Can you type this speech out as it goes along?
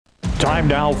Time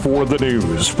now for the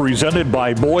news, presented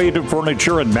by Boyd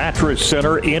Furniture and Mattress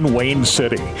Center in Wayne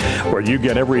City, where you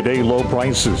get everyday low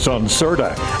prices on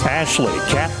Serta, Ashley,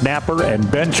 Cat Napper, and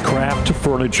Benchcraft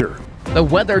furniture. The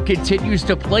weather continues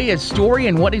to play a story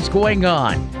in what is going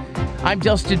on. I'm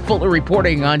Dustin Fuller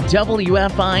reporting on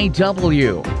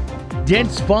WFIW.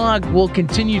 Dense fog will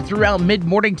continue throughout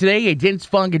mid-morning today. A dense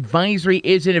fog advisory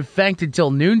is in effect until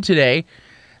noon today.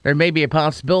 There may be a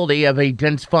possibility of a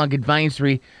dense fog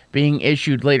advisory being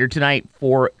issued later tonight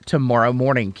for tomorrow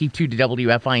morning. Keep tuned to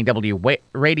WFIW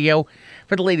radio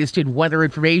for the latest in weather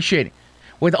information.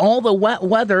 With all the wet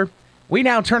weather, we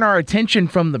now turn our attention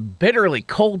from the bitterly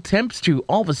cold temps to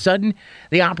all of a sudden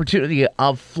the opportunity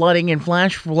of flooding and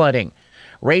flash flooding.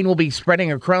 Rain will be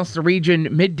spreading across the region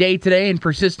midday today and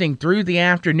persisting through the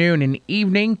afternoon and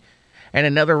evening, and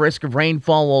another risk of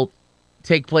rainfall will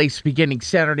take place beginning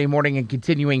Saturday morning and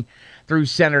continuing through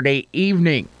Saturday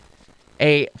evening.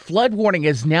 A flood warning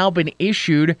has now been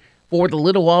issued for the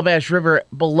Little Wabash River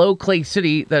below Clay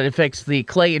City that affects the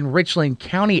Clay and Richland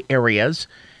County areas.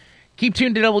 Keep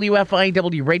tuned to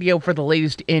WFIW radio for the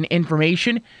latest in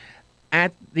information.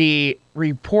 At the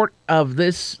report of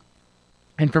this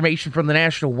information from the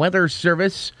National Weather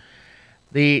Service,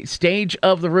 the stage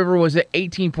of the river was at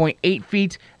 18.8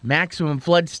 feet. Maximum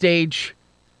flood stage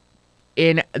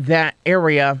in that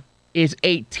area is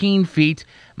 18 feet.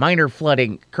 Minor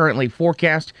flooding currently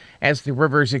forecast as the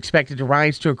river is expected to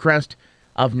rise to a crest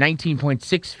of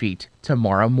 19.6 feet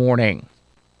tomorrow morning.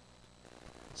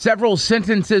 Several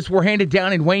sentences were handed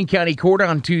down in Wayne County Court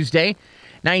on Tuesday.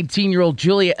 19-year-old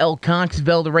Julia L. Cox of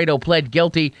El Dorado pled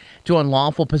guilty to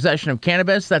unlawful possession of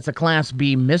cannabis. That's a Class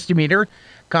B misdemeanor.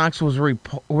 Cox was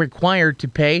required to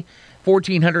pay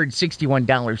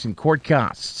 $1,461 in court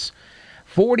costs.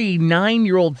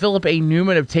 49-year-old Philip A.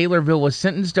 Newman of Taylorville was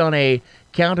sentenced on a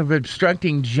count of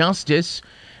obstructing justice.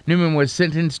 Newman was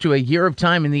sentenced to a year of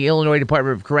time in the Illinois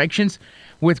Department of Corrections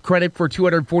with credit for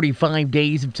 245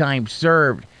 days of time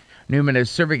served. Newman is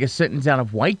serving a sentence out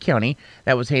of White County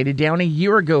that was handed down a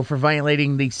year ago for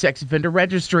violating the sex offender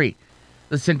registry.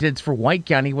 The sentence for White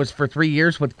County was for 3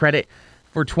 years with credit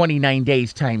for 29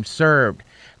 days time served.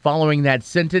 Following that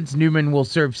sentence, Newman will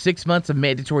serve 6 months of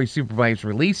mandatory supervised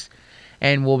release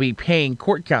and will be paying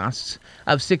court costs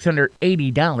of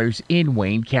 $680 in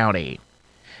Wayne County.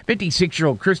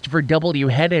 56-year-old Christopher W.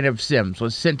 Hedden of Sims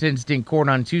was sentenced in court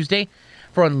on Tuesday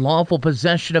for unlawful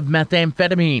possession of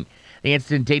methamphetamine. The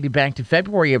incident dated back to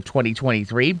February of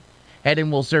 2023. Hedden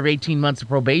will serve 18 months of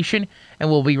probation and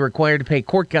will be required to pay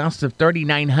court costs of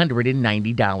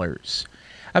 $3,990.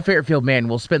 A Fairfield man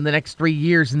will spend the next 3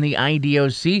 years in the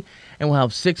IDOC and will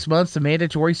have 6 months of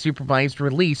mandatory supervised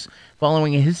release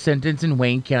following his sentence in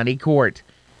Wayne County Court.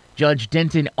 Judge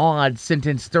Denton Odd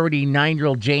sentenced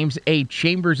 39-year-old James A.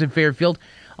 Chambers of Fairfield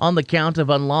on the count of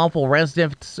unlawful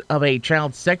residence of a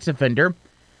child sex offender.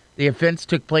 The offense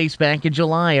took place back in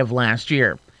July of last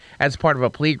year. As part of a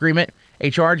plea agreement,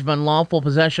 a charge of unlawful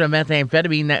possession of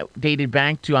methamphetamine that dated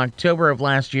back to October of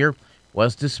last year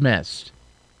was dismissed.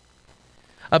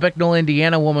 A Bicknell,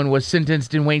 Indiana woman was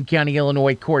sentenced in Wayne County,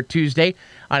 Illinois court Tuesday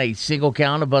on a single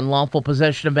count of unlawful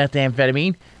possession of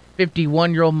methamphetamine.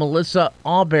 51-year-old Melissa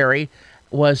Auberry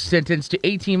was sentenced to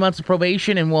 18 months of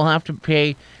probation and will have to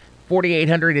pay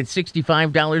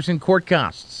 $4,865 in court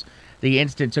costs. The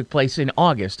incident took place in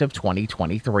August of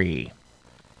 2023.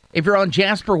 If you're on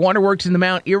Jasper Waterworks in the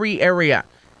Mount Erie area,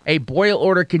 a boil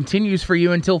order continues for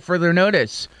you until further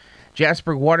notice.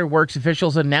 Jasper Waterworks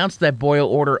officials announced that boil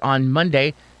order on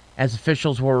Monday as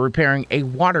officials were repairing a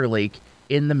water leak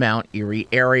in the Mount Erie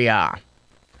area.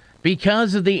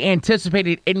 Because of the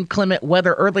anticipated inclement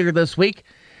weather earlier this week,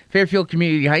 Fairfield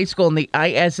Community High School and the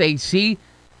ISAC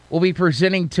will be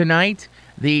presenting tonight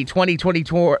the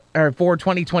 2024-2025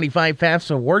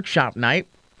 FAFSA workshop night.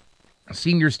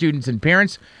 Senior students and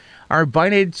parents are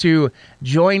invited to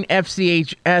join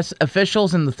FCHS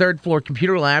officials in the third floor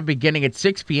computer lab beginning at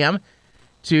 6 p.m.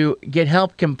 to get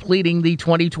help completing the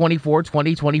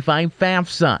 2024-2025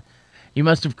 FAFSA. You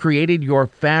must have created your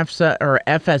FAFSA or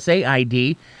FSA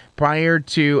ID prior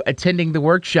to attending the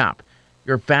workshop.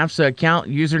 Your FAFSA account,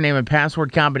 username and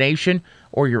password combination,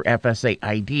 or your FSA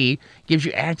ID gives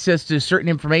you access to certain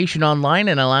information online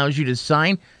and allows you to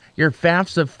sign your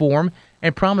FAFSA form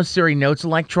and promissory notes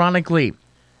electronically.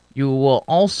 You will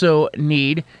also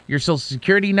need your Social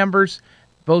Security numbers,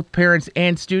 both parents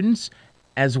and students,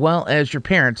 as well as your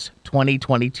parents'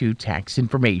 2022 tax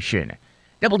information.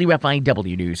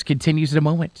 WFIW News continues in a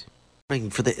moment.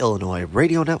 For the Illinois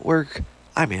Radio Network,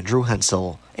 I'm Andrew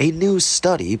Hensel. A new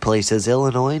study places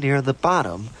Illinois near the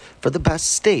bottom for the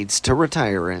best states to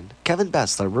retire in. Kevin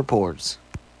Bessler reports.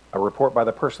 A report by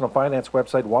the personal finance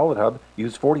website WalletHub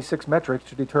used 46 metrics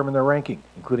to determine their ranking,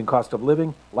 including cost of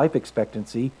living, life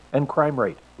expectancy, and crime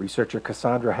rate. Researcher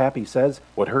Cassandra Happy says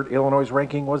what hurt Illinois'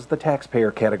 ranking was the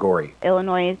taxpayer category.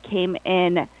 Illinois came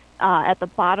in at the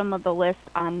bottom of the list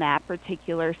on that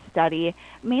particular study,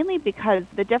 mainly because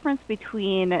the difference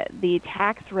between the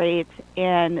tax rate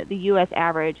and the U.S.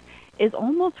 average is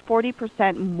almost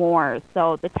 40% more,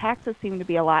 so the taxes seem to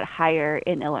be a lot higher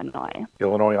in Illinois.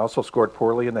 Illinois also scored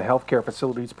poorly in the healthcare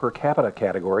facilities per capita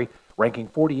category, ranking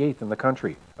 48th in the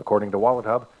country. According to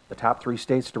WalletHub, the top 3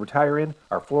 states to retire in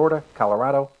are Florida,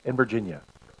 Colorado, and Virginia.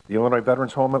 The Illinois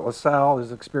Veterans Home at LaSalle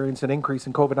has experienced an increase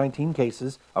in COVID-19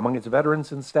 cases among its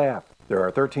veterans and staff. There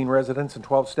are 13 residents and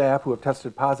 12 staff who have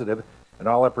tested positive, and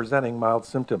all are presenting mild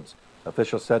symptoms.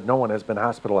 Officials said no one has been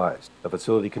hospitalized. The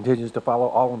facility continues to follow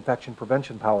all infection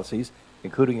prevention policies,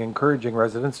 including encouraging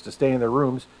residents to stay in their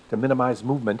rooms to minimize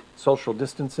movement, social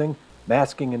distancing,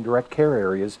 masking in direct care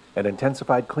areas, and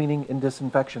intensified cleaning and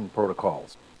disinfection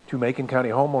protocols. 2 Macon County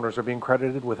homeowners are being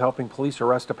credited with helping police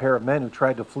arrest a pair of men who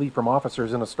tried to flee from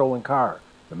officers in a stolen car.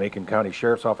 The Macon County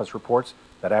Sheriff's Office reports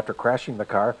that after crashing the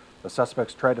car, the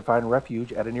suspects tried to find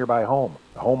refuge at a nearby home.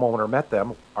 The homeowner met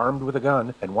them, armed with a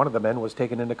gun, and one of the men was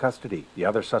taken into custody. The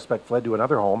other suspect fled to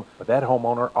another home, but that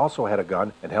homeowner also had a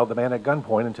gun and held the man at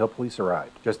gunpoint until police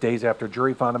arrived. Just days after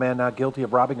jury found a man not guilty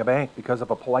of robbing a bank because of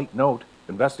a polite note,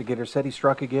 investigators said he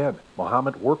struck again.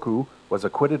 Mohammed Worku was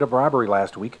acquitted of robbery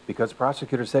last week because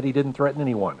prosecutors said he didn't threaten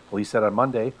anyone. Police said on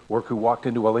Monday, Worku walked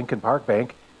into a Lincoln Park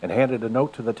bank and handed a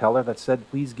note to the teller that said,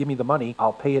 "Please give me the money,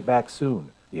 I'll pay it back soon."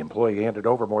 The employee handed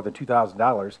over more than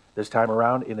 $2,000. This time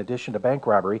around, in addition to bank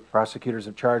robbery, prosecutors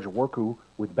have charged Worku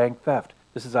with bank theft.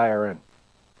 This is IRN.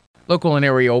 Local and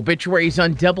area obituaries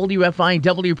on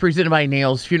WFIW presented by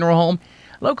Nails Funeral Home,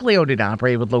 locally owned and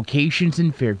operated with locations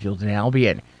in Fairfield and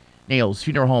Albion. Nails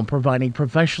Funeral Home providing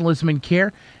professionalism and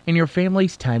care in your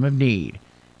family's time of need.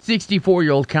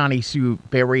 64-year-old Connie Sue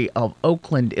Berry of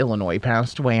Oakland, Illinois,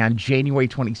 passed away on January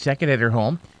 22nd at her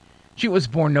home. She was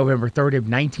born November 3rd of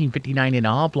 1959 in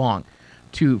Oblong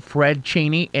to Fred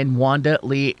Cheney and Wanda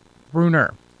Lee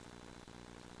Bruner.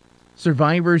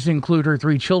 Survivors include her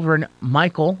 3 children,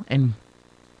 Michael and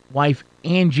wife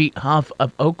Angie Huff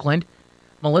of Oakland,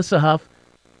 Melissa Huff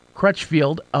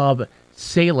Crutchfield of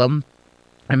Salem,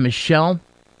 and Michelle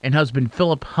and husband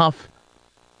Philip Huff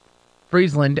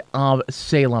Friesland of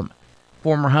Salem.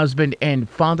 Former husband and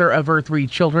father of her 3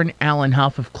 children, Alan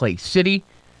Huff of Clay City.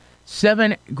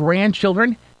 7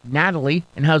 grandchildren, Natalie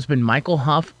and husband Michael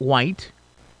Huff White,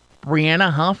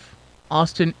 Brianna Huff,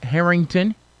 Austin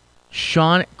Harrington,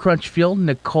 Sean Crutchfield,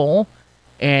 Nicole,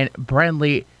 and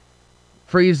Bradley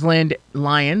Friesland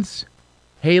Lyons,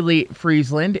 Haley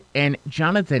Friesland, and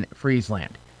Jonathan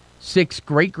Friesland. 6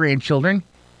 great-grandchildren,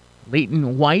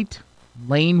 Leighton White,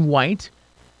 Lane White,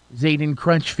 Zayden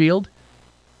Crutchfield,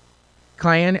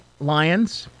 Kyan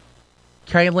Lyons,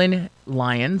 Kylan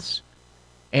Lyons,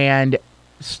 and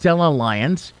Stella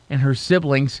Lyons, and her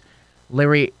siblings,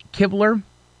 Larry Kibler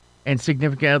and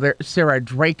significant other Sarah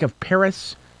Drake of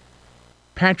Paris,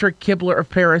 Patrick Kibler of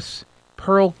Paris,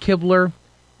 Pearl Kibler,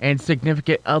 and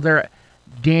significant other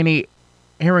Danny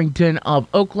Harrington of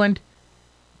Oakland,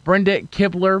 Brenda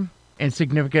Kibler, and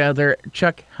significant other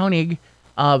Chuck Honig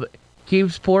of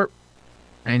Kevesport,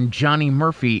 and Johnny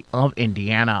Murphy of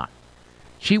Indiana.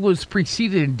 She was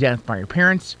preceded in death by her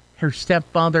parents, her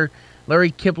stepfather,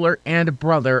 Larry Kibler, and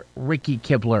brother, Ricky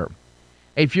Kibler.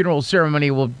 A funeral ceremony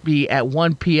will be at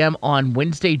 1 p.m. on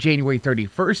Wednesday, January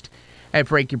 31st at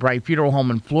Frankie Bright Funeral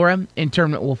Home in Flora.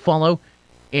 Interment will follow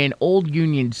in Old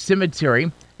Union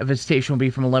Cemetery. A visitation will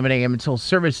be from 11 a.m. until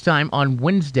service time on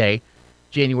Wednesday,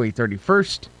 January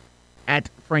 31st at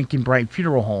Frankie Bright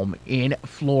Funeral Home in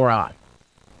Flora.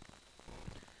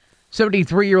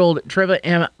 73-year-old Treva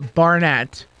M.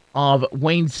 Barnett of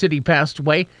Wayne City passed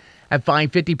away at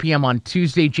 5:50 p.m. on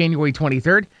Tuesday, January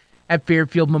 23rd at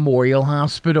Fairfield Memorial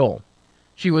Hospital.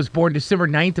 She was born December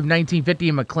 9th of 1950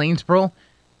 in McLeansboro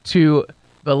to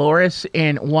Dolores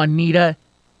and Juanita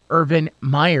Irvin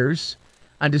Myers.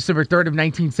 On December 3rd of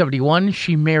 1971,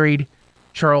 she married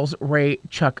Charles Ray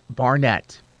Chuck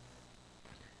Barnett.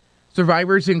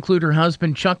 Survivors include her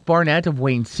husband Chuck Barnett of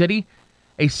Wayne City,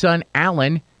 a son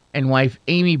Alan, and wife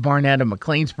Amy Barnett of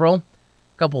McLeansboro,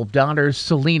 couple of daughters,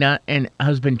 Selena and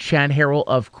husband Chad Harrell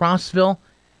of Crossville,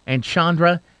 and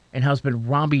Chandra and husband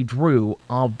Robbie Drew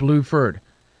of Blueford.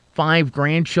 5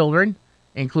 grandchildren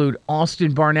include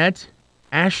Austin Barnett,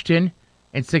 Ashton,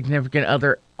 and significant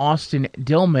other Austin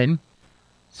Dillman,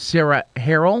 Sarah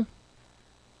Harrell,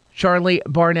 Charlie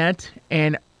Barnett,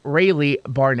 and Rayleigh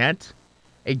Barnett.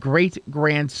 A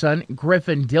great-grandson,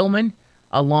 Griffin Dillman,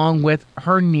 along with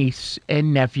her niece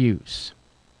and nephews.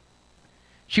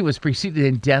 She was preceded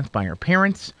in death by her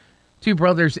parents, two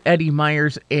brothers Eddie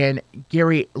Myers and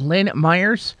Gary Lynn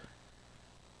Myers.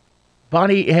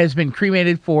 Body has been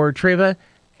cremated for Treva,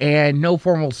 and no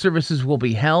formal services will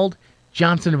be held.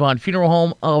 Johnson Devon Funeral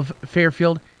Home of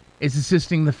Fairfield is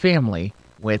assisting the family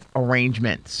with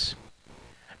arrangements.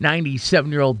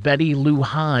 97-year-old Betty Lou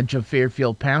Hodge of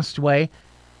Fairfield passed away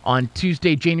on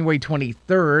Tuesday, January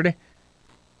 23rd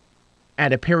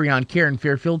at a Perion Care in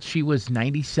Fairfield. She was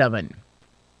 97.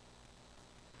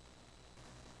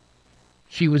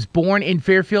 She was born in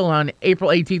Fairfield on April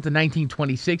 18th of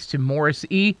 1926 to Morris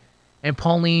E. and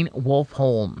Pauline Wolfe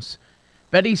Holmes.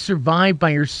 Betty survived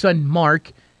by her son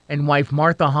Mark and wife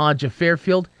Martha Hodge of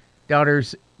Fairfield,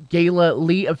 daughters Gayla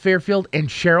Lee of Fairfield and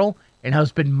Cheryl, and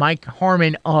husband Mike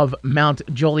Harmon of Mount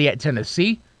Joliet,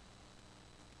 Tennessee.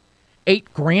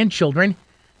 8 grandchildren,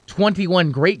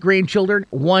 21 great-grandchildren,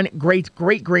 1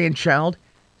 great-great-grandchild,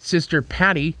 sister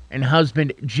Patty and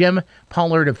husband Jim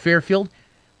Pollard of Fairfield,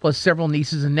 plus several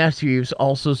nieces and nephews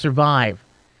also survive.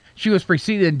 She was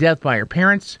preceded in death by her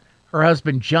parents, her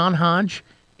husband John Hodge,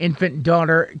 infant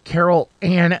daughter Carol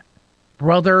Ann,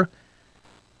 brother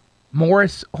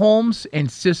Morris Holmes, and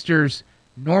sisters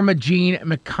Norma Jean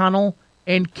McConnell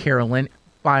and Carolyn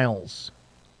Files.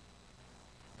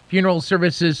 Funeral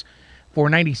services for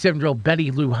 97-year-old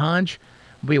Betty Lou Hodge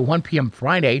will be at 1 p.m.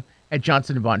 Friday at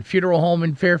Johnson Devon Funeral Home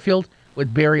in Fairfield,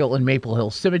 with burial in Maple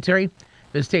Hill Cemetery.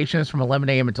 Visitation is from 11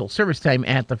 a.m. until service time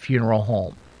at the funeral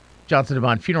home. Johnson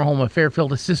Devon Funeral Home of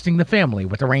Fairfield assisting the family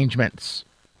with arrangements.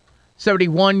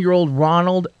 71-year-old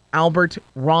Ronald Albert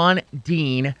Ron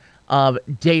Dean of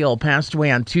Dale passed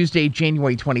away on Tuesday,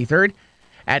 January 23rd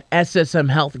at SSM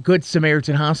Health Good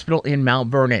Samaritan Hospital in Mount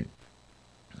Vernon.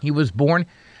 He was born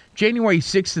January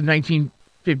 6th of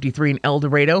 1953 in El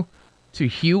Dorado to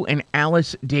Hugh and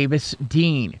Alice Davis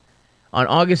Dean. On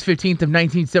August 15th of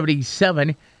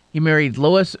 1977, he married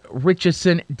Lois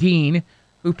Richardson Dean,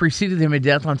 who preceded him in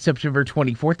death on September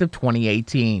 24th of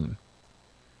 2018.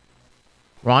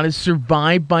 Ron is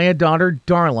survived by a daughter,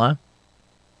 Darla.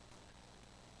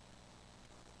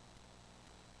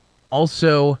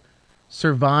 Also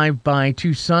survived by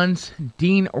 2 sons,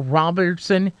 Dean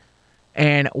Robertson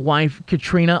and wife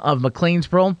Katrina of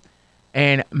McLeansboro,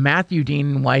 and Matthew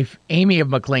Dean and wife Amy of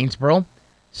McLeansboro.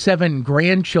 7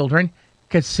 grandchildren,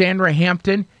 Cassandra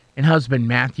Hampton and husband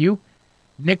Matthew,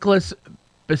 Nicholas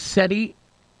Bassetti,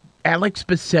 Alex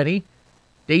Bassetti,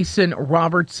 Dason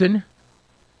Robertson,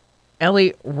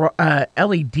 Ellie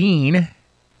Dean,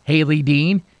 Haley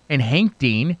Dean, and Hank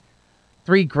Dean.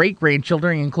 3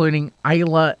 great-grandchildren, including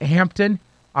Isla Hampton,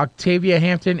 Octavia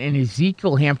Hampton, and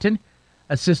Ezekiel Hampton,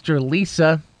 a sister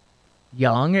Lisa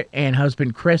Young and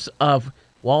husband Chris of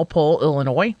Walpole,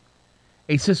 Illinois,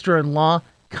 a sister-in-law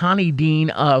Connie Dean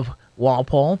of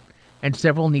Walpole, and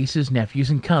several nieces,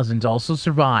 nephews, and cousins also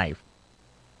survive.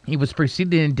 He was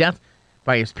preceded in death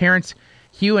by his parents,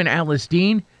 Hugh and Alice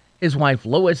Dean, his wife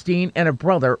Lois Dean, and a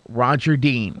brother, Roger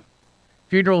Dean.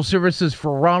 Funeral services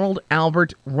for Ronald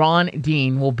Albert Ron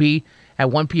Dean will be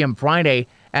at 1 p.m. Friday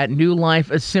at New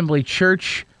Life Assembly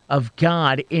Church of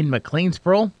God in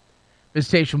McLeansboro.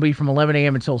 Visitation will be from 11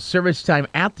 a.m. until service time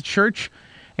at the church.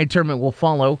 Interment will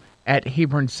follow at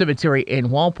Hebron Cemetery in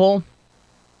Walpole.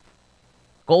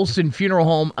 Golston Funeral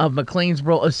Home of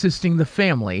McLeansboro assisting the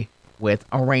family with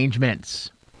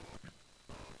arrangements.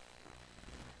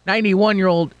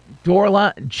 91-year-old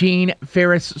Dorla Jean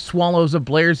Ferris Swallows of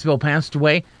Blairsville passed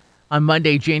away on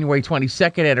Monday, January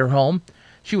 22nd at her home.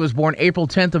 She was born April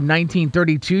 10th of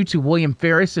 1932 to William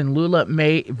Ferris and Lula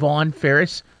Mae Vaughn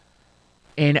Ferris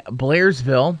in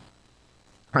Blairsville.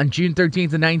 On June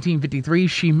 13th of 1953,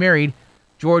 she married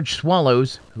George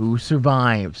Swallows, who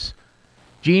survives.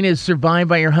 Jean is survived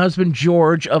by her husband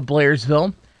George of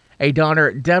Blairsville, a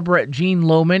daughter Deborah Jean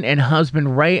Lohman and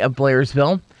husband Ray of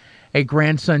Blairsville, a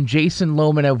grandson Jason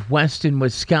Lohman of Weston,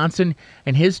 Wisconsin,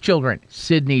 and his children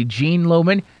Sidney Jean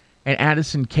Lohman and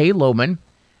Addison K. Lohman,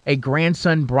 a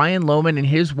grandson Brian Lohman and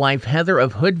his wife Heather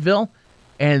of Hoodville,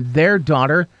 and their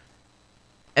daughter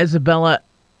Isabella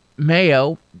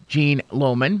Mayo Jean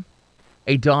Lohman,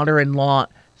 a daughter-in-law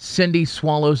Cindy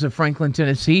Swallows of Franklin,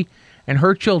 Tennessee, and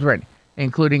her children,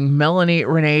 including Melanie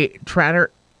Renee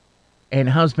Tratter and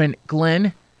husband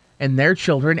Glenn, and their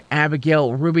children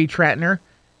Abigail Ruby Tratner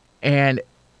and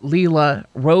Leela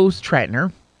Rose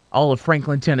Tratner, all of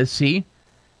Franklin, Tennessee,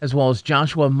 as well as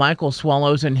Joshua Michael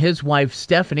Swallows and his wife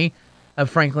Stephanie of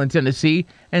Franklin, Tennessee,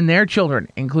 and their children,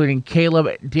 including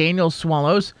Caleb Daniel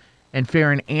Swallows and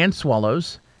Farron Ann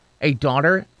Swallows, a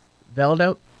daughter,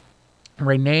 Velda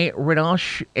Renee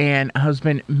Ridosh and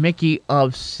husband Mickey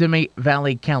of Simi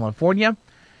Valley, California.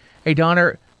 A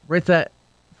daughter, Ritha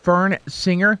Fern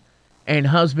Singer, and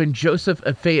husband Joseph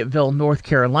of Fayetteville, North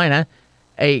Carolina.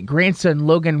 A grandson,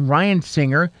 Logan Ryan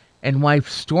Singer, and wife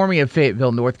Stormy of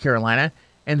Fayetteville, North Carolina.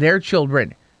 And their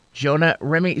children, Jonah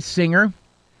Remy Singer,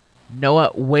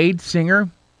 Noah Wade Singer,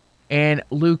 and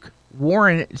Luke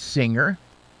Warren Singer.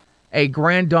 A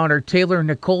granddaughter, Taylor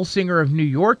Nicole Singer of New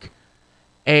York.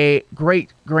 A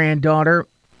great-granddaughter,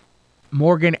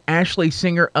 Morgan Ashley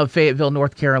Singer of Fayetteville,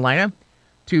 North Carolina.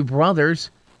 2 brothers,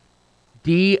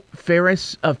 Dee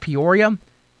Ferris of Peoria,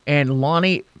 and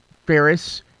Lonnie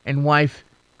Ferris, and wife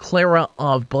Clara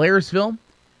of Blairsville.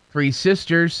 3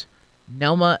 sisters,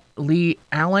 Nelma Lee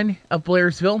Allen of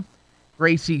Blairsville,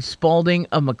 Gracie Spalding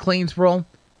of McLeansboro,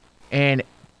 and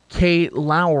Kay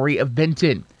Lowry of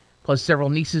Benton, plus several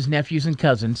nieces, nephews, and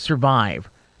cousins survive.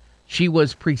 She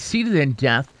was preceded in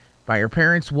death by her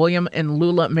parents, William and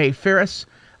Lula May Ferris,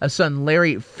 a son,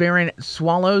 Larry Farron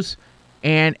Swallows,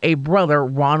 and a brother,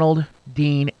 Ronald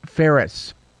Dean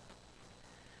Ferris.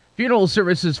 Funeral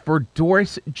services for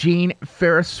Doris Jean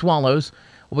Ferris Swallows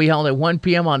will be held at 1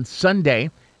 p.m. on Sunday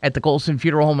at the Colson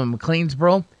Funeral Home in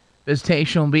McLeansboro.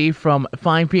 Visitation will be from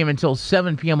 5 p.m. until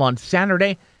 7 p.m. on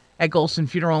Saturday at Colson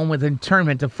Funeral Home, with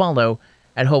interment to follow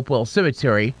at Hopewell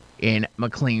Cemetery in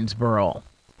McLeansboro.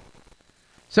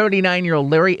 79-year-old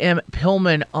Larry M.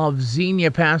 Pillman of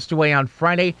Xenia passed away on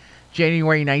Friday,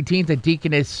 January 19th at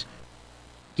Deaconess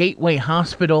Gateway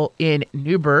Hospital in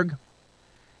Newburgh.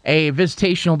 A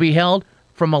visitation will be held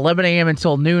from 11 a.m.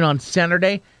 until noon on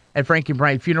Saturday at Frank and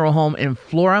Bright Funeral Home in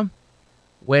Flora,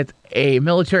 with a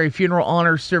military funeral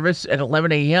honor service at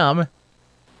 11 a.m.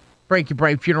 Frank and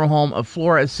Bright Funeral Home of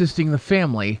Flora assisting the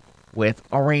family with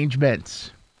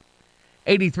arrangements.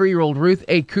 83-year-old Ruth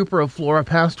A. Cooper of Flora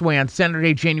passed away on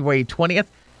Saturday, January 20th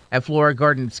at Flora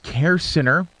Gardens Care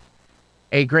Center.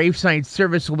 A graveside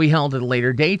service will be held at a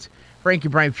later date. Frank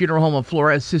and Bright Funeral Home of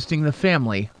Flora assisting the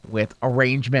family with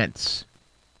arrangements.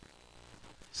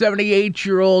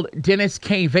 78-year-old Dennis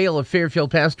K. Vale of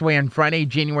Fairfield passed away on Friday,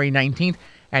 January 19th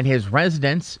at his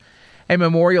residence. A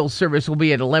memorial service will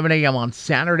be at 11 a.m. on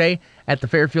Saturday at the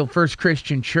Fairfield First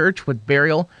Christian Church, with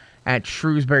burial at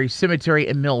Shrewsbury Cemetery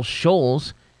in Mill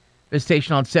Shoals.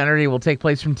 Visitation on Saturday will take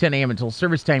place from 10 a.m. until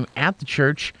service time at the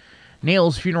church.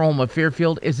 Nails Funeral Home of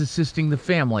Fairfield is assisting the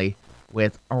family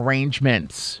with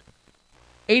arrangements.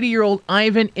 80-year-old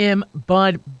Ivan M.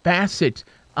 Bud Bassett,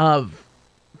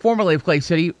 formerly of Clay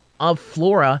City of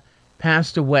Flora,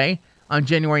 passed away on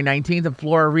January 19th at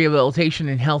Flora Rehabilitation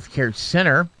and Healthcare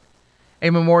Center. A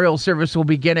memorial service will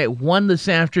begin at 1 this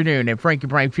afternoon at Frank and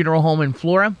Bright Funeral Home in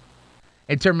Flora.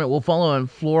 Interment will follow in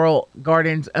Floral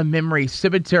Gardens Memory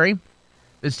Cemetery.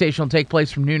 Visitation will take place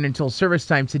from noon until service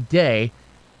time today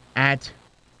at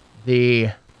the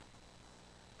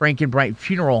Frank and Bright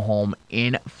Funeral Home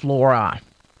in Flora.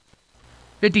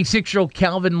 56-year-old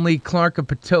Calvin Lee Clark of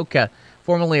Patoka,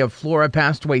 formerly of Flora,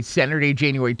 passed away Saturday,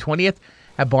 January 20th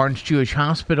at Barnes Jewish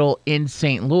Hospital in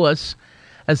St. Louis.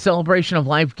 A celebration of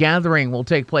life gathering will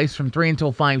take place from 3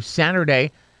 until 5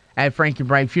 Saturday at Frank and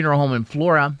Bright Funeral Home in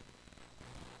Flora.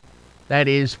 That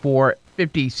is for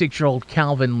 56-year-old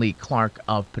Calvin Lee Clark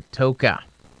of Patoka.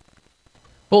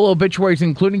 Full obituaries,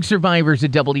 including survivors,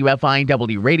 at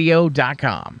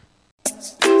WFIWradio.com.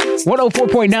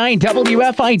 104.9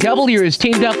 WFIW is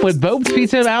teamed up with Bobe's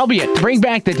Pizza of Albion to bring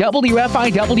back the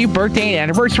WFIW Birthday and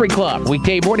Anniversary Club.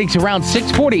 Weekday mornings around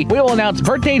 6:40, we will announce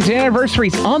birthdays and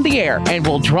anniversaries on the air, and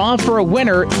we'll draw for a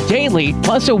winner daily,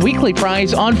 plus a weekly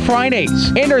prize on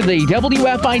Fridays. Enter the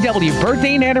WFIW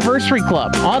Birthday and Anniversary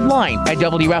Club online at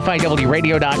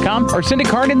WFIWradio.com or send a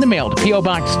card in the mail to P.O.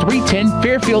 Box 310,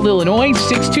 Fairfield, Illinois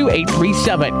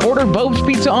 62837. Order Bobe's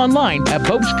Pizza online at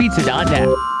bobespizza.net.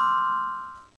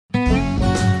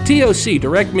 TOC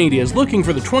Direct Media is looking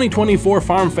for the 2024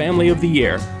 Farm Family of the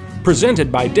Year, presented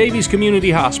by Davies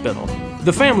Community Hospital.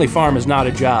 The family farm is not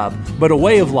a job, but a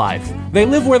way of life. They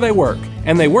live where they work,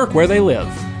 and they work where they live.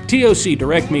 TOC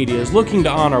Direct Media is looking to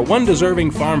honor one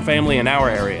deserving farm family in our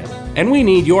area, and we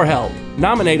need your help.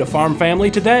 Nominate a farm family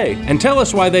today, and tell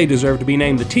us why they deserve to be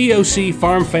named the TOC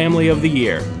Farm Family of the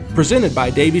Year. Presented by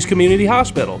Davies Community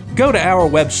Hospital. Go to our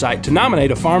website to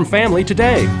nominate a farm family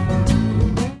today.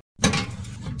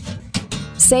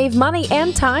 Save money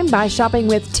and time by shopping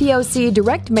with TOC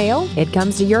Direct Mail. It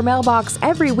comes to your mailbox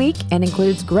every week and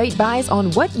includes great buys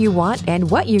on what you want and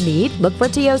what you need. Look for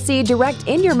TOC Direct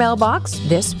in your mailbox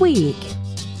this week.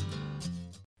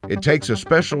 It takes a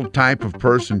special type of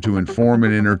person to inform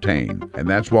and entertain, and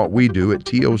that's what we do at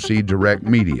TOC Direct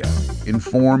Media.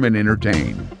 Inform and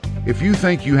entertain. If you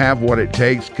think you have what it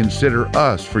takes, consider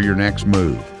us for your next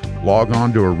move. Log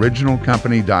on to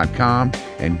originalcompany.com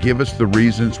and give us the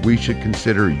reasons we should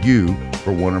consider you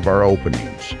for one of our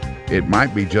openings. It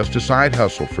might be just a side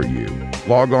hustle for you.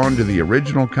 Log on to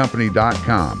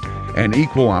theoriginalcompany.com, an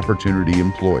equal opportunity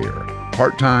employer.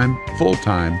 Part-time,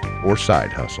 full-time, or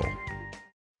side hustle.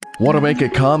 Want to make a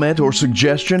comment or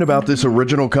suggestion about this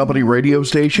Original Company radio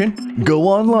station? Go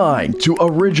online to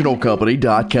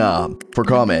originalcompany.com. For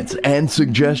comments and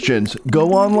suggestions,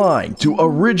 go online to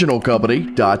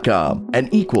originalcompany.com, an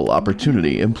equal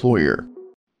opportunity employer.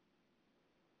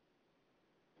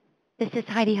 This is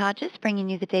Heidi Hodges bringing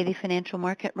you the Daily Financial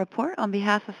Market Report on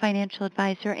behalf of financial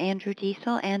advisor Andrew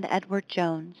Diesel and Edward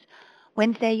Jones.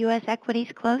 Wednesday, U.S.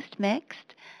 equities closed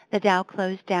mixed. The Dow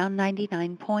closed down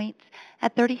 99 points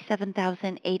at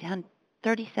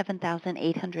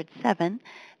 37,807.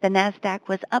 The Nasdaq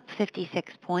was up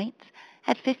 56 points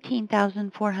at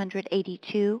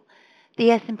 15,482.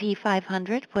 The S&P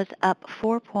 500 was up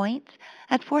 4 points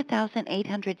at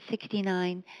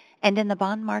 4,869. And in the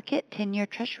bond market, 10-year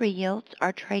Treasury yields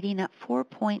are trading at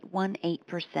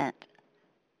 4.18%.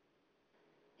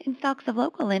 In stocks of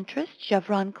local interest,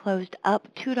 Chevron closed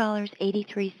up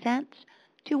 $2.83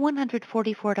 to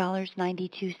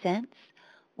 $144.92.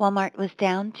 Walmart was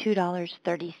down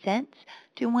 $2.30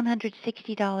 to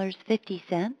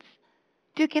 $160.50.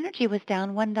 Duke Energy was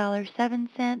down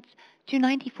 $1.07 to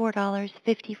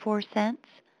 $94.54.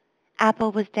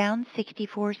 Apple was down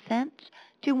 64 cents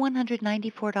to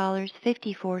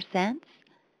 $194.54.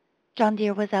 John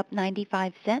Deere was up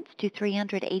 95 cents to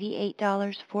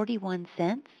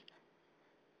 $388.41.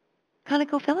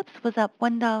 ConocoPhillips was up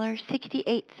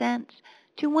 $1.68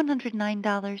 to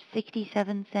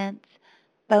 $109.67.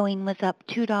 Boeing was up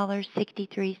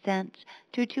 $2.63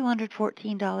 to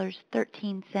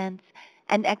 $214.13,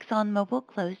 and ExxonMobil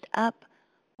closed up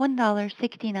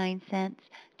 $1.69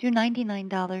 to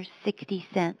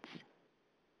 $99.60.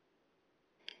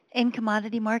 In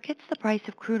commodity markets, the price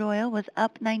of crude oil was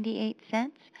up 98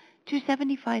 cents to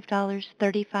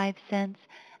 $75.35,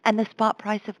 and the spot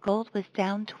price of gold was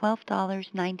down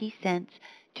 $12.90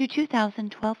 to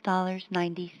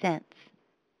 $2,012.90.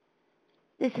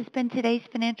 This has been today's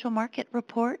Financial Market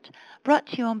Report, brought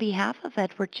to you on behalf of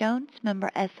Edward Jones,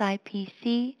 member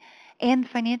SIPC, and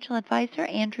financial advisor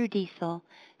Andrew Diesel,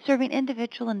 serving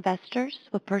individual investors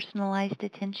with personalized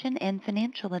attention and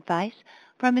financial advice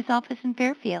from his office in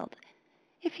Fairfield.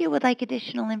 If you would like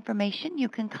additional information, you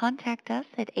can contact us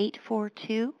at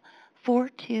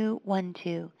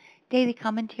 842-4212. Daily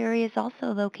commentary is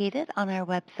also located on our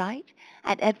website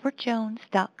at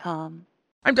edwardjones.com.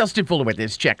 I'm Dustin Fuller with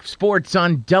this check of sports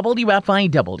on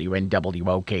WFIW and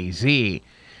WOKZ.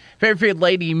 Fairfield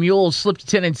Lady Mules slipped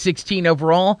to 10-16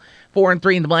 overall,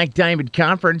 4-3 in the Black Diamond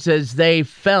Conference as they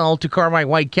fell to Carmi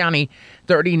White County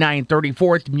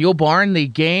 39-34 at the Mule Barn. The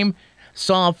game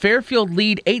saw Fairfield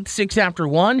lead 8-6 after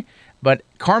one, but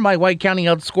Carmi White County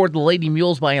outscored the Lady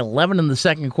Mules by 11 in the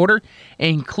second quarter,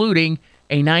 including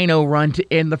a 9-0 run to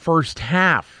end the first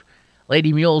half.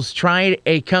 Lady Mules tried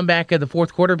a comeback in the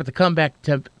fourth quarter, but the comeback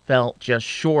attempt fell just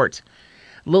short.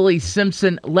 Lily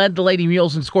Simpson led the Lady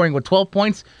Mules in scoring with 12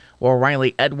 points, while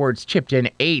Riley Edwards chipped in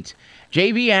 8.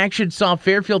 JV action saw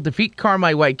Fairfield defeat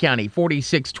Carmi White County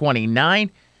 46-29.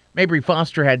 Mabry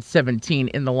Foster had 17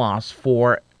 in the loss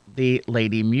for the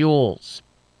Lady Mules.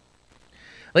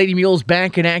 Lady Mules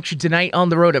back in action tonight on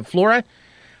the road at Flora.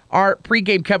 Our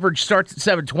pregame coverage starts at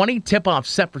 7:20. Tip-off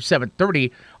set for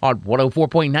 7:30 on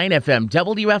 104.9 FM,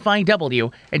 WFIW,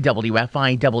 and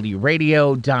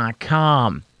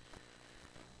WFIWradio.com.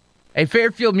 A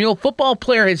Fairfield Mule football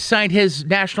player has signed his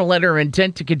national letter of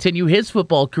intent to continue his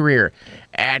football career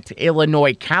at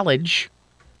Illinois College.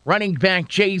 Running back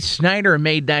Jay Snyder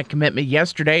made that commitment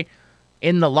yesterday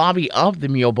in the lobby of the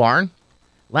Mule Barn.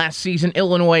 Last season,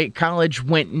 Illinois College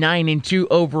went 9-2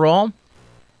 overall,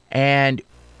 and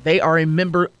they are a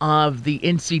member of the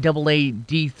NCAA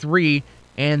D3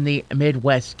 and the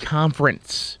Midwest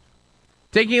Conference.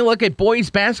 Taking a look at boys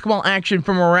basketball action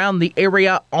from around the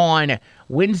area on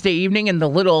Wednesday evening in the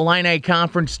Little Illini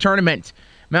Conference Tournament.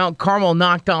 Mount Carmel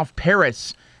knocked off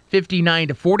Paris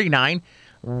 59-49.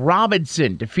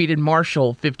 Robinson defeated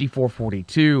Marshall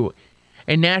 54-42.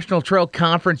 In National Trail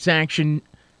Conference action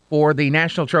for the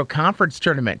National Trail Conference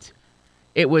Tournament,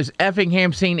 it was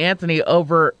Effingham St. Anthony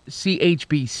over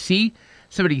CHBC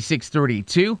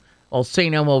 76-32, while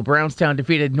St. Elmo Brownstown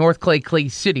defeated North Clay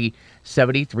City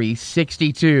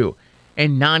 73-62.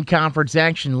 In non-conference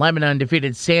action, Lebanon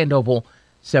defeated Sandoval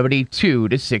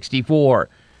 72-64.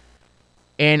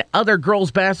 In other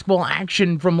girls basketball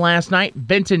action from last night,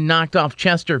 Benton knocked off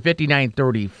Chester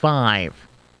 59-35.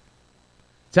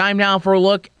 Time now for a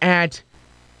look at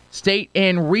state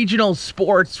and regional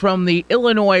sports from the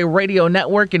Illinois Radio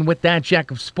Network. And with that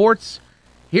check of sports,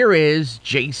 here is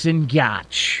Jason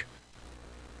Gotch.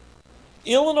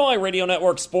 Illinois Radio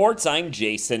Network Sports, I'm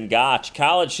Jason Gotch.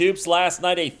 College hoops last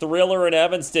night, a thriller in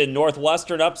Evanston.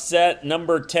 Northwestern upset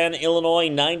number 10 Illinois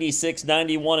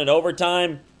 96-91 in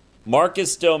overtime.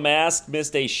 Marcus Domask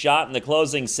missed a shot in the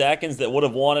closing seconds that would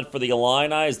have won it for the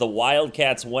Illini as the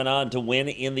Wildcats went on to win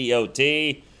in the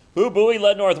OT. Hugh Bowie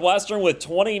led Northwestern with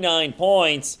 29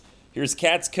 points. Here's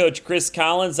Cats coach Chris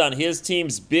Collins on his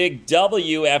team's big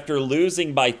W after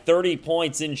losing by 30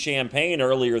 points in Champaign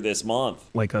earlier this month.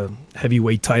 Like a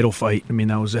heavyweight title fight. I mean,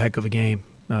 that was a heck of a game.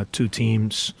 Two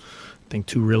teams, I think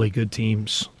two really good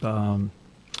teams.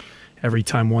 Every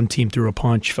time one team threw a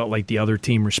punch, felt like the other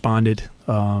team responded.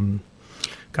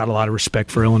 Got a lot of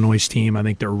respect for Illinois' team. I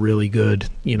think they're really good.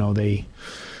 You know,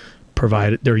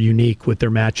 they're unique with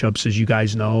their matchups, as you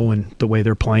guys know, and the way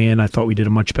they're playing. I thought we did a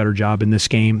much better job in this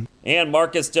game. And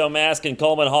Marcus Domask and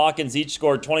Coleman Hawkins each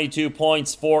scored 22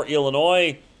 points for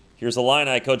Illinois. Here's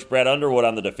Illini coach Brad Underwood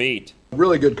on the defeat.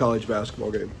 Really good college basketball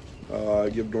game.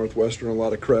 I give Northwestern a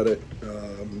lot of credit.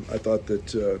 I thought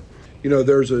that,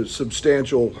 there's a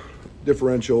substantial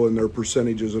differential in their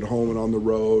percentages at home and on the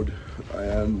road,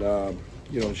 and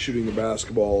shooting the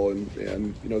basketball,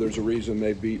 and there's a reason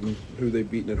they've beaten who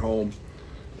they've beaten at home.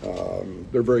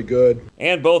 They're very good.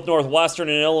 And both Northwestern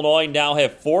and Illinois now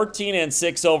have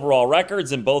 14-6 overall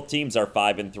records, and both teams are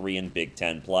 5-3 in Big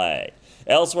Ten play.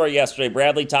 Elsewhere yesterday,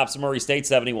 Bradley tops Murray State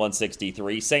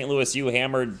 71-63. St. Louis U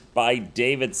hammered by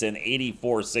Davidson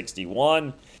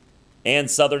 84-61.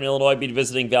 And Southern Illinois beat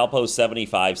visiting Valpo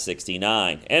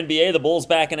 75-69. NBA, the Bulls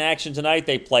back in action tonight.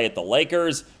 They play at the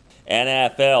Lakers.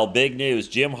 NFL, big news.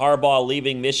 Jim Harbaugh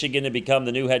leaving Michigan to become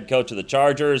the new head coach of the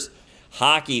Chargers.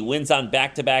 Hockey wins on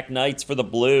back-to-back nights for the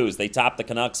Blues. They topped the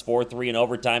Canucks 4-3 in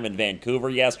overtime in Vancouver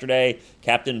yesterday.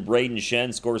 Captain Braden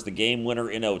Shen scores the game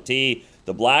winner in OT.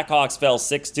 The Blackhawks fell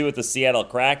 6-2 at the Seattle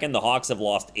Kraken. The Hawks have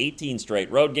lost 18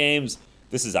 straight road games.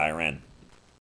 This is IRN.